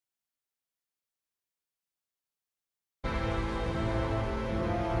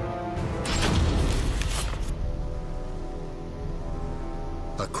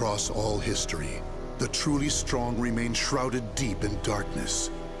Across all history, the truly strong remain shrouded deep in darkness,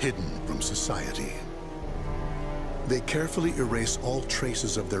 hidden from society. They carefully erase all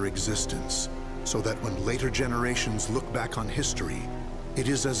traces of their existence, so that when later generations look back on history, it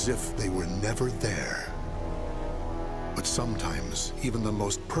is as if they were never there. But sometimes, even the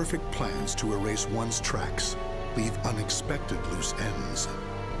most perfect plans to erase one's tracks leave unexpected loose ends.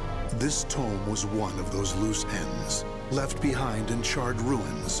 This tome was one of those loose ends, left behind in charred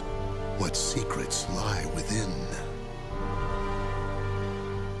ruins. What secrets lie within?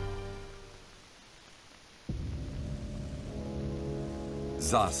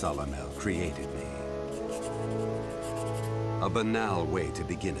 Zasalamel created me. A banal way to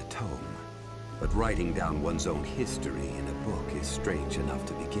begin a tome, but writing down one's own history in a book is strange enough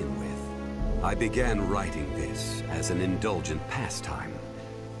to begin with. I began writing this as an indulgent pastime,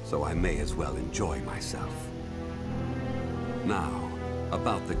 so I may as well enjoy myself. Now,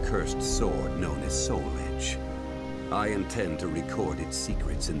 about the cursed sword known as Soul Edge. I intend to record its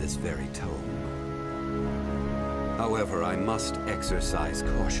secrets in this very tome. However, I must exercise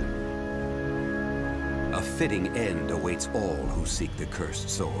caution. A fitting end awaits all who seek the cursed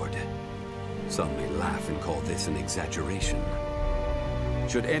sword. Some may laugh and call this an exaggeration.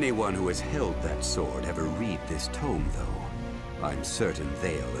 Should anyone who has held that sword ever read this tome, though, I'm certain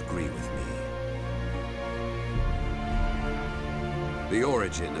they'll agree with me. The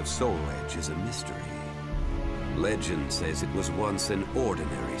origin of Soul Edge is a mystery. Legend says it was once an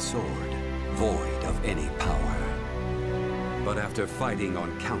ordinary sword, void of any power. But after fighting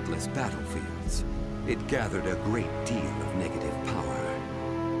on countless battlefields, it gathered a great deal of negative power,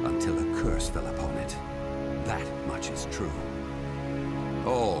 until a curse fell upon it. That much is true.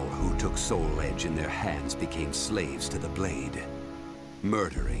 All who took Soul Edge in their hands became slaves to the blade,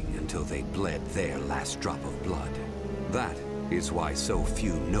 murdering until they bled their last drop of blood. That is why so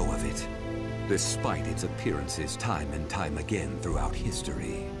few know of it, despite its appearances time and time again throughout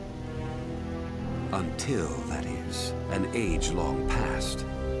history. Until, that is, an age-long past,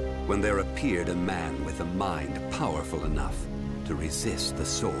 when there appeared a man with a mind powerful enough to resist the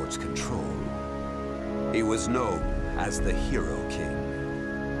sword's control. He was known as the Hero King.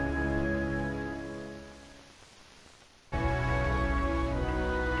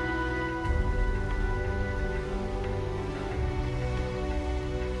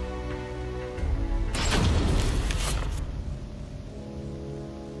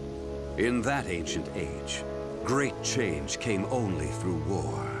 In that ancient age, great change came only through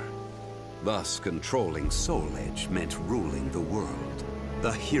war. Thus, controlling Soul Edge meant ruling the world.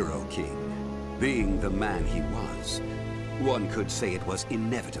 The Hero King, being the man he was, one could say it was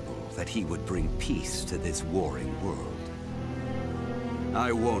inevitable that he would bring peace to this warring world.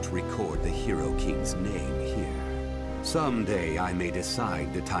 I won't record the Hero King's name here. Someday I may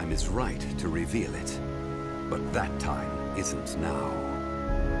decide the time is right to reveal it, but that time isn't now.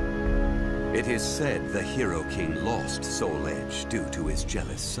 It is said the Hero King lost Soul Edge due to his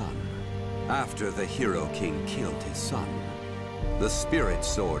jealous son. After the Hero King killed his son, the spirit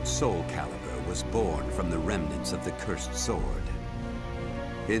sword Soul Calibur was born from the remnants of the cursed sword.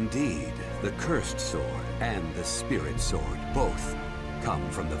 Indeed, the cursed sword and the spirit sword both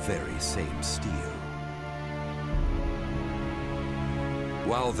come from the very same steel.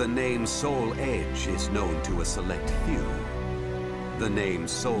 While the name Soul Edge is known to a select few, the name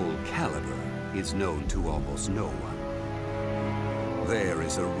Soul Calibur is known to almost no one. There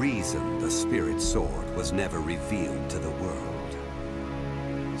is a reason the Spirit Sword was never revealed to the world.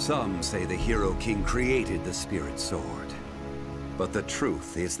 Some say the Hero King created the Spirit Sword, but the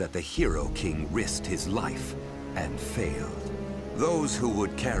truth is that the Hero King risked his life and failed. Those who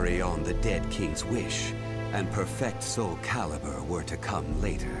would carry on the dead king's wish and perfect Soul Calibur were to come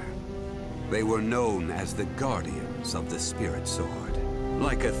later. They were known as the Guardians of the Spirit Sword.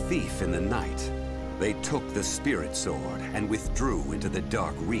 Like a thief in the night, they took the Spirit Sword and withdrew into the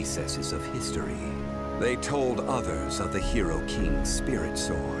dark recesses of history. They told others of the Hero King's Spirit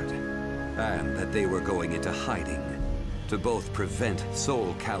Sword, and that they were going into hiding to both prevent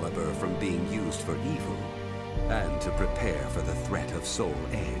Soul Calibur from being used for evil, and to prepare for the threat of Soul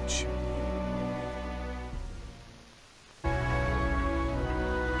Edge.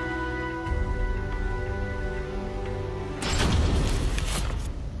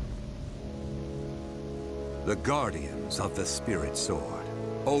 The Guardians of the Spirit Sword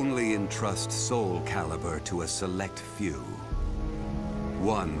only entrust Soul Calibur to a select few.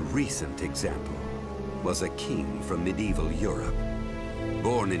 One recent example was a king from medieval Europe.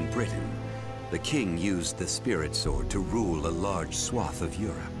 Born in Britain, the king used the Spirit Sword to rule a large swath of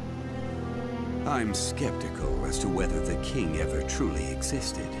Europe. I'm skeptical as to whether the king ever truly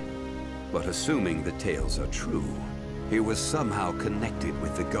existed. But assuming the tales are true, he was somehow connected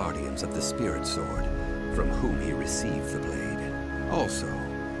with the guardians of the Spirit Sword, from whom he received the blade. Also,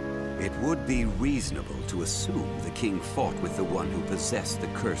 it would be reasonable to assume the king fought with the one who possessed the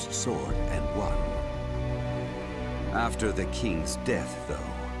cursed sword and won. After the king's death, though,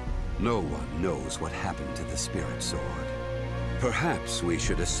 no one knows what happened to the Spirit Sword. Perhaps we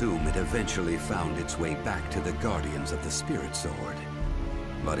should assume it eventually found its way back to the guardians of the Spirit Sword.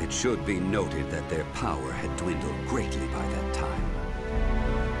 But it should be noted that their power had dwindled greatly by that time.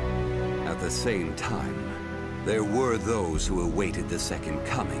 At the same time, there were those who awaited the second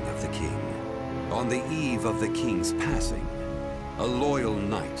coming of the king. On the eve of the king's passing, a loyal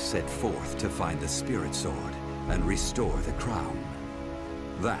knight set forth to find the Spirit Sword and restore the crown.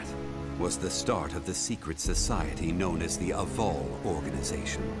 That was the start of the secret society known as the Aval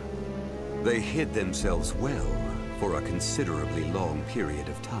Organization. They hid themselves well for a considerably long period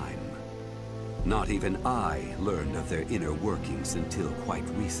of time. Not even I learned of their inner workings until quite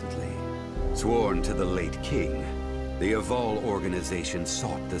recently. Sworn to the late king, the Aval Organization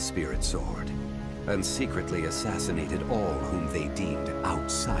sought the Spirit Sword and secretly assassinated all whom they deemed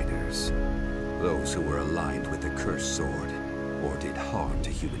outsiders, those who were aligned with the cursed sword or did harm to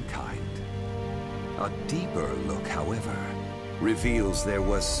humankind. A deeper look, however, reveals there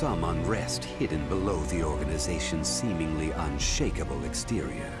was some unrest hidden below the organization's seemingly unshakable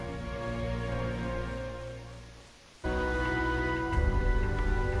exterior.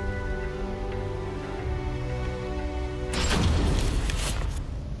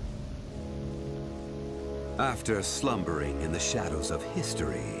 After slumbering in the shadows of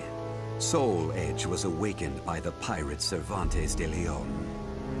history, Soul Edge was awakened by the pirate Cervantes de Leon.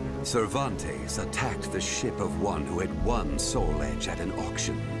 Cervantes attacked the ship of one who had won Soul Edge at an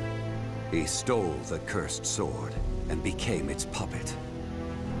auction. He stole the cursed sword and became its puppet.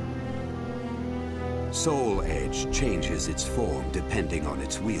 Soul Edge changes its form depending on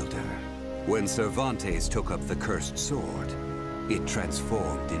its wielder. When Cervantes took up the cursed sword, it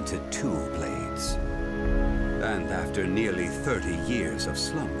transformed into 2 blades. And after nearly 30 years of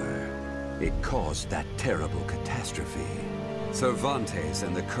slumber, it caused that terrible catastrophe. Cervantes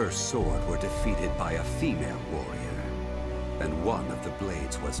and the cursed sword were defeated by a female warrior, and one of the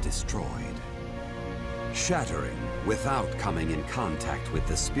blades was destroyed. Shattering without coming in contact with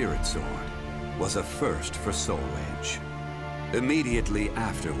the Spirit Sword was a first for Soul Edge. Immediately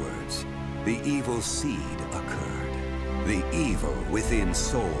afterwards, the evil seed occurred. The evil within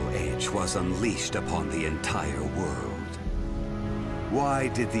Soul Edge was unleashed upon the entire world. Why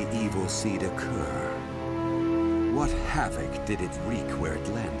did the evil seed occur? What havoc did it wreak where it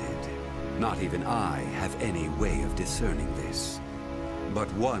landed? Not even I have any way of discerning this.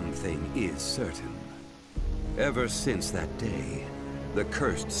 But one thing is certain. Ever since that day, the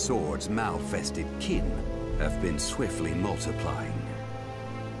cursed sword's malfested kin have been swiftly multiplying.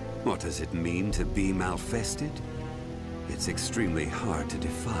 What does it mean to be malfested? It's extremely hard to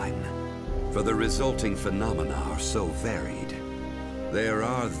define, for the resulting phenomena are so varied. There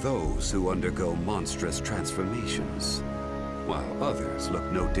are those who undergo monstrous transformations, while others look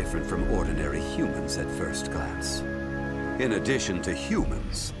no different from ordinary humans at first glance. In addition to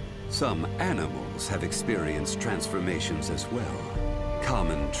humans, some animals have experienced transformations as well.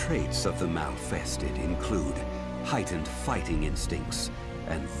 Common traits of the malfested include heightened fighting instincts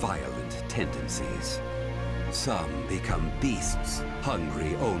and violent tendencies. Some become beasts,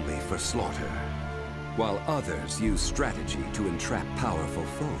 hungry only for slaughter, while others use strategy to entrap powerful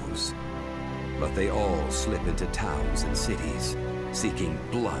foes. But they all slip into towns and cities, seeking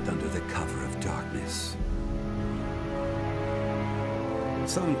blood under the cover of darkness.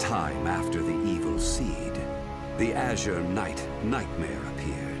 Sometime after the evil seed, the Azure Knight Nightmare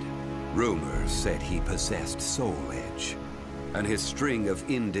appeared. Rumors said he possessed Soul Edge, and his string of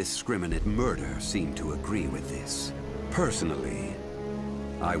indiscriminate murder seemed to agree with this. Personally,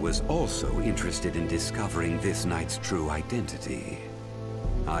 I was also interested in discovering this knight's true identity.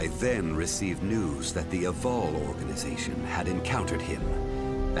 I then received news that the Aval Organization had encountered him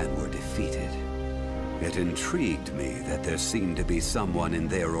and were defeated. It intrigued me that there seemed to be someone in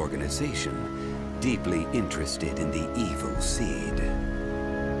their organization deeply interested in the evil seed.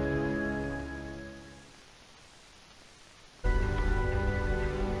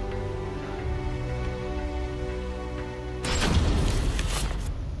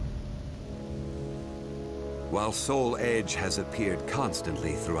 While Soul Edge has appeared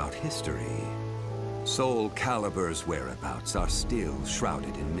constantly throughout history, Soul Calibur's whereabouts are still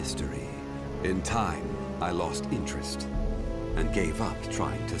shrouded in mystery. In time, I lost interest. and gave up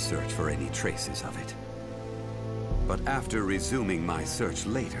trying to search for any traces of it. But after resuming my search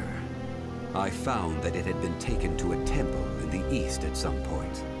later, I found that it had been taken to a temple in the east at some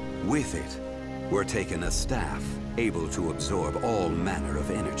point. With it were taken a staff able to absorb all manner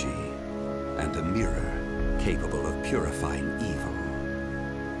of energy, and a mirror capable of purifying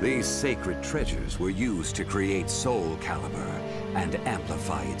evil. These sacred treasures were used to create Soul Calibur and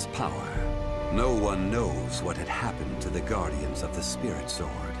amplify its power. No one knows what had happened to the Guardians of the Spirit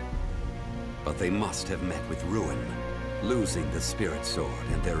Sword, but they must have met with ruin, losing the Spirit Sword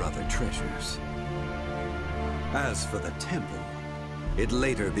and their other treasures. As for the temple, it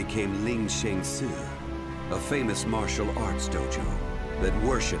later became Ling Sheng Su, a famous martial arts dojo that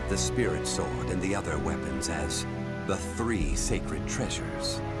worshipped the Spirit Sword and the other weapons as the three sacred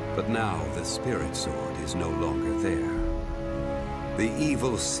treasures. But now the Spirit Sword is no longer there. The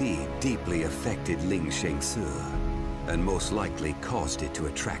evil seed deeply affected Ling Sheng Su, and most likely caused it to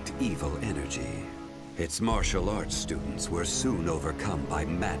attract evil energy. Its martial arts students were soon overcome by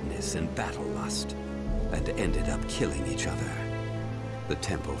madness and battle lust, and ended up killing each other. The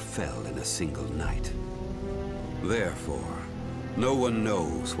temple fell in a single night. Therefore, no one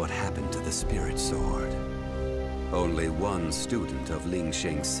knows what happened to the Spirit Sword. Only one student of Ling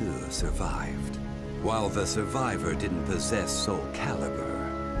Sheng Su survived. While the survivor didn't possess Soul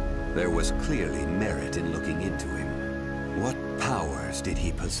Calibur, there was clearly merit in looking into him. What powers did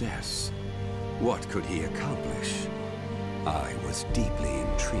he possess? What could he accomplish? I was deeply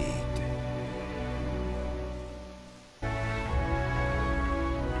intrigued.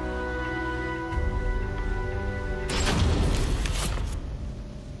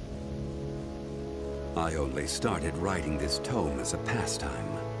 I only started writing this tome as a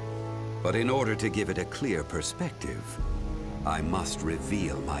pastime. But in order to give it a clear perspective, I must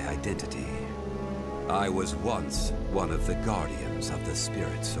reveal my identity. I was once one of the Guardians of the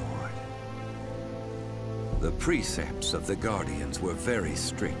Spirit Sword. The precepts of the Guardians were very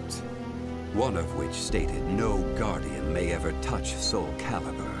strict, one of which stated no Guardian may ever touch Soul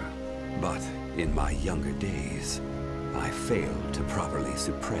Calibur. But in my younger days, I failed to properly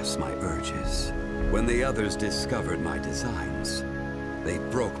suppress my urges. When the others discovered my designs, they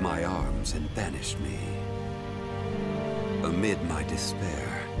broke my arms and banished me. Amid my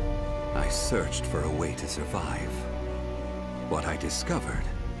despair, I searched for a way to survive. What I discovered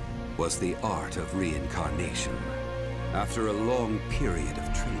was the art of reincarnation. After a long period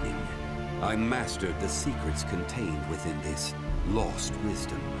of training, I mastered the secrets contained within this lost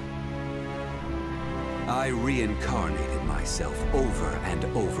wisdom. I reincarnated myself over and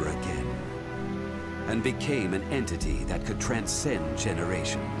over again, and became an entity that could transcend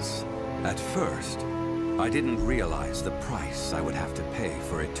generations. At first, I didn't realize the price I would have to pay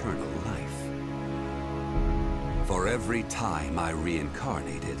for eternal life. For every time I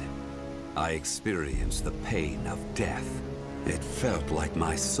reincarnated, I experienced the pain of death. It felt like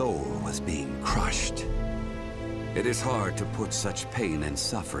my soul was being crushed. It is hard to put such pain and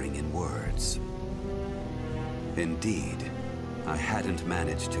suffering in words. Indeed, I hadn't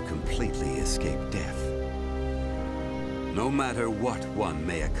managed to completely escape death. No matter what one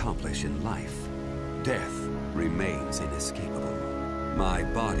may accomplish in life, death remains inescapable. My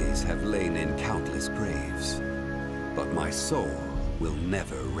bodies have lain in countless graves, but my soul will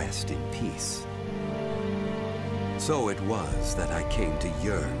never rest in peace. So it was that I came to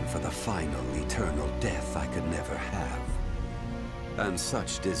yearn for the final eternal death I could never have. And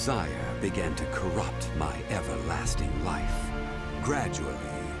such desire began to corrupt my everlasting life. Gradually,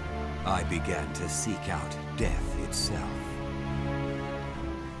 I began to seek out death itself.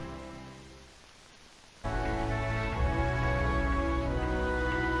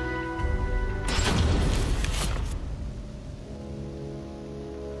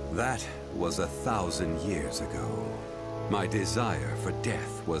 That was 1,000 years ago. My desire for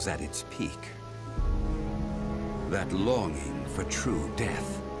death was at its peak. That longing for true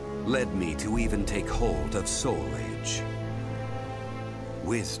death led me to even take hold of Soul Edge.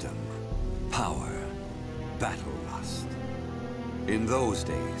 Wisdom, power, battle lust. In those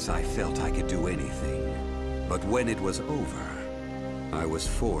days, I felt I could do anything. But when it was over, I was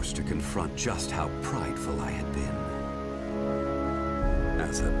forced to confront just how prideful I had been.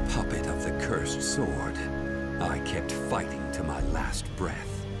 As a puppet of the cursed sword, I kept fighting to my last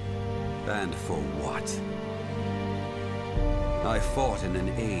breath. And for what? I fought in an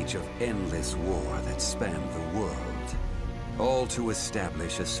age of endless war that spanned the world, all to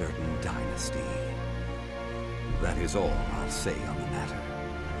establish a certain dynasty. That is all I'll say on the matter.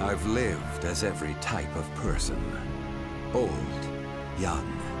 I've lived as every type of person. Old, young,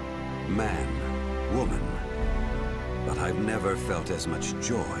 man, woman. But I've never felt as much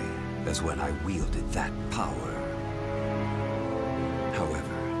joy as when I wielded that power.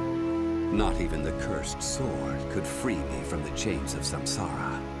 However, not even the cursed sword could free me from the chains of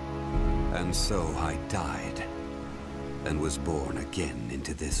samsara. And so I died, and was born again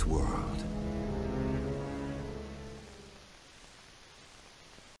into this world.